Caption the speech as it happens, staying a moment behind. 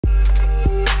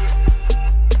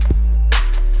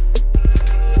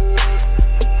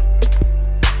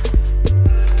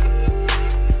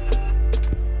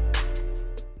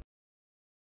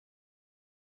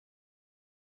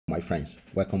My friends,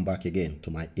 welcome back again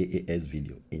to my AAS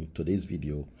video. In today's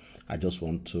video, I just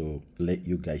want to let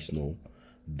you guys know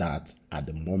that at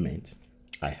the moment,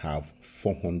 I have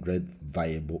 400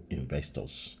 viable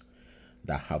investors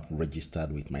that have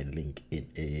registered with my link in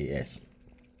AAS.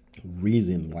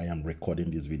 Reason why I'm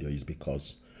recording this video is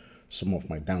because some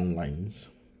of my downlines,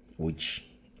 which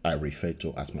I refer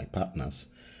to as my partners,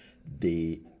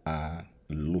 they are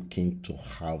looking to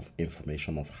have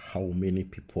information of how many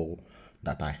people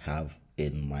that I have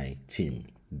in my team,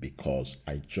 because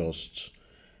I just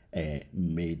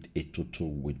made a total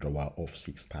withdrawal of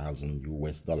 6,000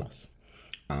 US dollars,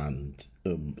 and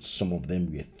some of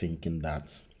them were thinking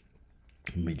that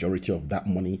majority of that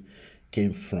money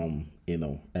came from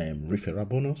referral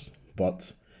bonus,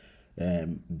 but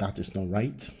that is not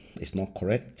right. It's not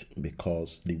correct,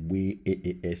 because the way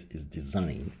AAS is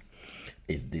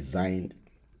designed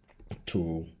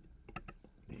to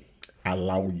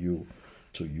allow you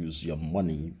to use your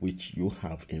money which you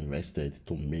have invested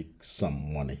to make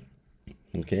some money.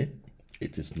 Okay,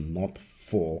 it is not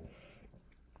for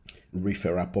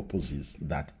referral purposes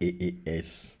that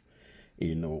AAS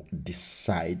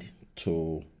decide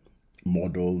to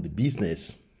model the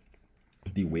business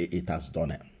the way it has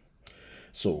done it.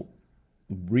 So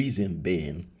reason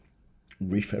being,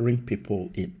 referring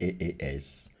people in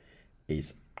AAS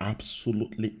is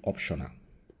absolutely optional.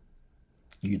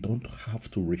 You don't have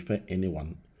to refer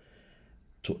anyone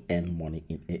to earn money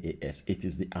in AAS. It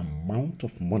is the amount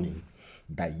of money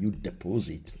that you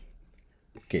deposit,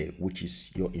 okay, which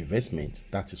is your investment.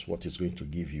 That is what is going to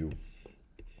give you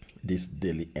this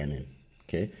daily earning.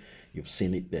 Okay, you've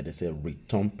seen it there. There's a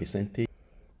return percentage.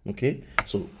 Okay,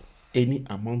 so any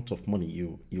amount of money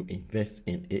you invest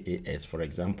in AAS, for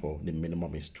example, the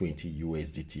minimum is 20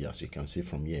 USDT, as you can see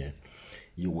from here,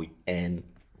 you will earn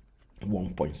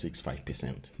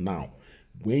 1.65%. Now,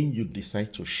 when you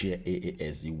decide to share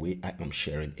AAS the way I am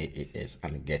sharing AAS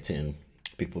and getting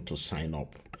people to sign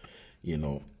up,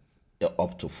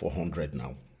 up to 400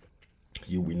 now,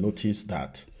 you will notice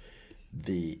that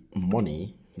the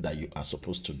money that you are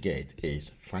supposed to get is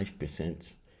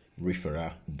 5%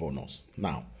 referral bonus.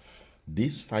 Now,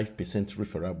 this 5%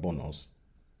 referral bonus,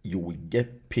 you will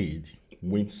get paid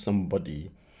when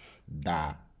somebody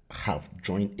that have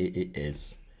joined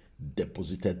AAS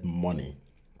deposited money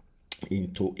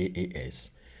into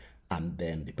AAS, and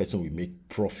then the person will make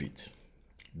profit.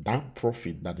 That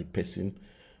profit that the person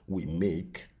will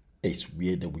make is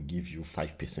where they will give you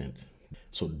 5%.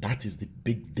 So that is the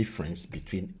big difference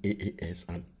between AAS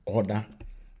and other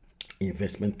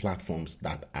investment platforms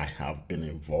that I have been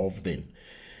involved in.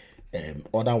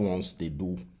 Other ones, they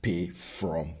do pay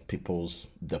from people's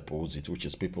deposit, which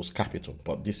is people's capital,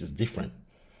 but this is different.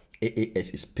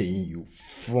 AAS is paying you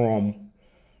from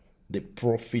the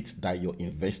profit that your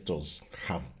investors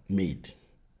have made.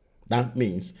 That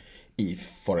means if,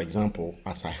 for example,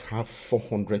 as I have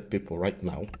 400 people right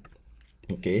now,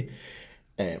 okay,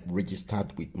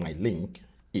 registered with my link,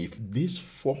 if these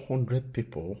 400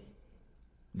 people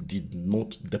did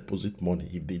not deposit money,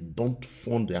 if they don't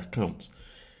fund the account,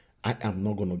 I am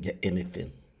not going to get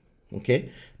anything.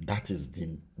 Okay, that is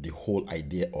the whole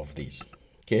idea of this.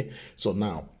 Okay, so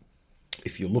now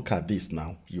if you look at this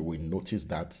now, you will notice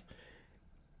that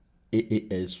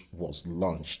AAS was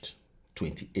launched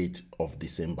 28th of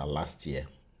December last year.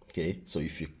 Okay, so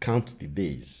if you count the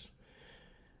days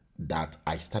that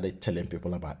I started telling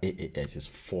people about AAS, is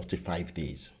 45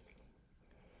 days.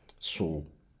 So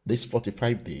this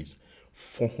 45 days,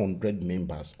 400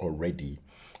 members already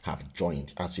have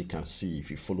joined. As you can see,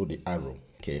 if you follow the arrow,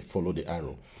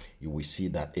 you will see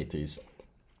that it is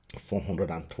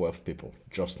 412 people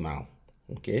just now.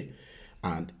 Okay,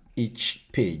 and each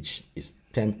page is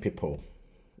 10 people.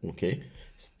 Okay,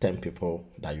 it's 10 people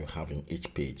that you have in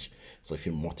each page. So if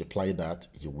you multiply that,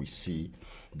 you will see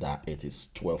that it is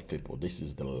 12 people. This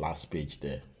is the last page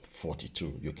there,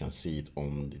 42. You can see it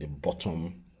on the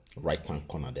bottom right hand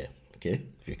corner there. Okay,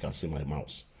 if you can see my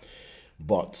mouse.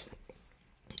 But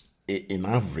in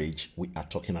average, we are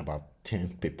talking about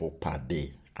 10 people per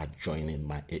day are joining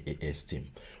my AAS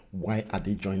team. Why are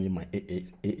they joining my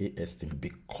AAS team?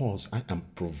 Because I am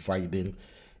providing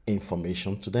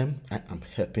information to them. I am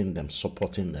helping them,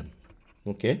 supporting them.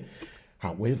 Okay.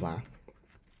 However,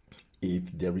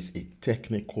 if there is a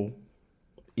technical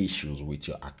issues with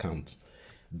your account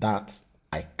that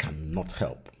I cannot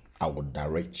help, I will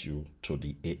direct you to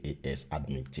the AAS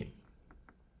admin team.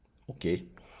 Okay.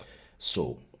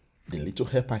 So the little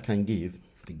help I can give,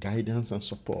 the guidance and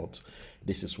support,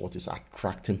 this is what is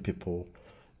attracting people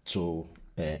to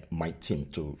my team,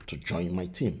 to join my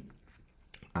team.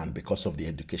 and because of the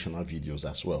educational videos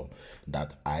as well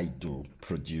that I do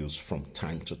produce from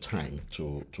time to time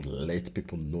to let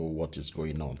people know what is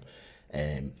going on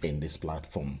in this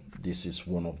platform. This is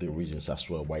one of the reasons as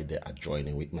well why they are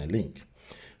joining with my link.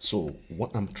 So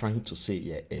what I'm trying to say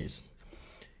here is,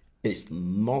 it's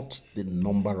not the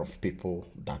number of people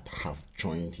that have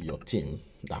joined your team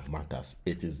that matters.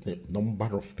 It is the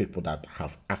number of people that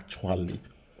have actually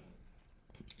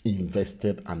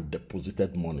invested and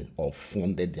deposited money or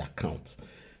funded the account.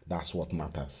 That's what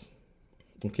matters.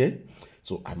 Okay,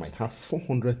 so I might have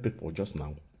 400 people just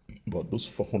now, but those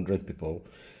 400 people,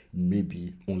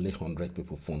 maybe only 100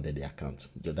 people funded the account.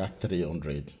 The other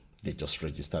 300, they just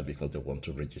registered because they want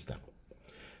to register.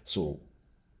 So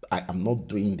I am not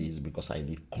doing this because I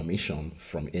need commission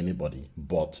from anybody,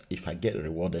 but if I get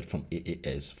rewarded from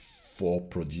AAS for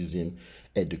producing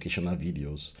educational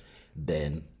videos,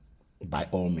 then by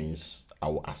all means, I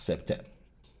will accept it.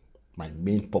 My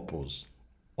main purpose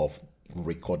of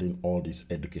recording all these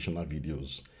educational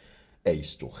videos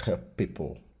is to help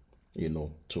people, you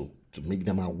know, to make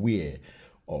them aware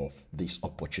of this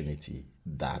opportunity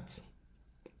that,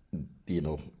 you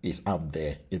know, is out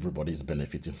there. Everybody is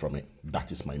benefiting from it.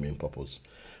 That is my main purpose.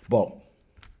 But,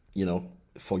 you know,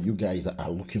 for you guys that are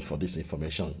looking for this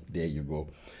information, there you go.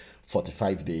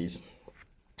 45 days,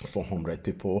 400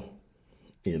 people,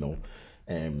 you know,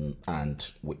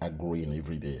 and we are growing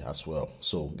every day as well.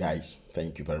 So guys,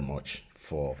 thank you very much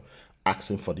for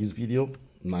asking for this video.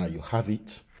 Now you have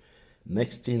it.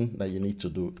 Next thing that you need to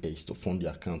do is to fund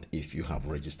your account if you have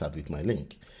registered with my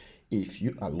link. If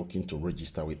you are looking to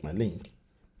register with my link,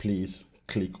 please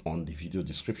click on the video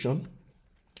description,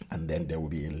 and then there will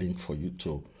be a link for you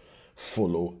to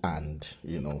follow and,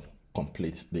 you know,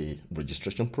 complete the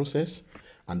registration process.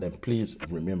 And then please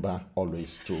remember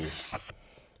always to,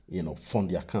 you know, fund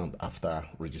the account after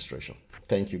registration.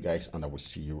 Thank you guys, and I will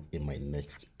see you in my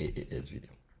next AAS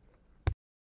video.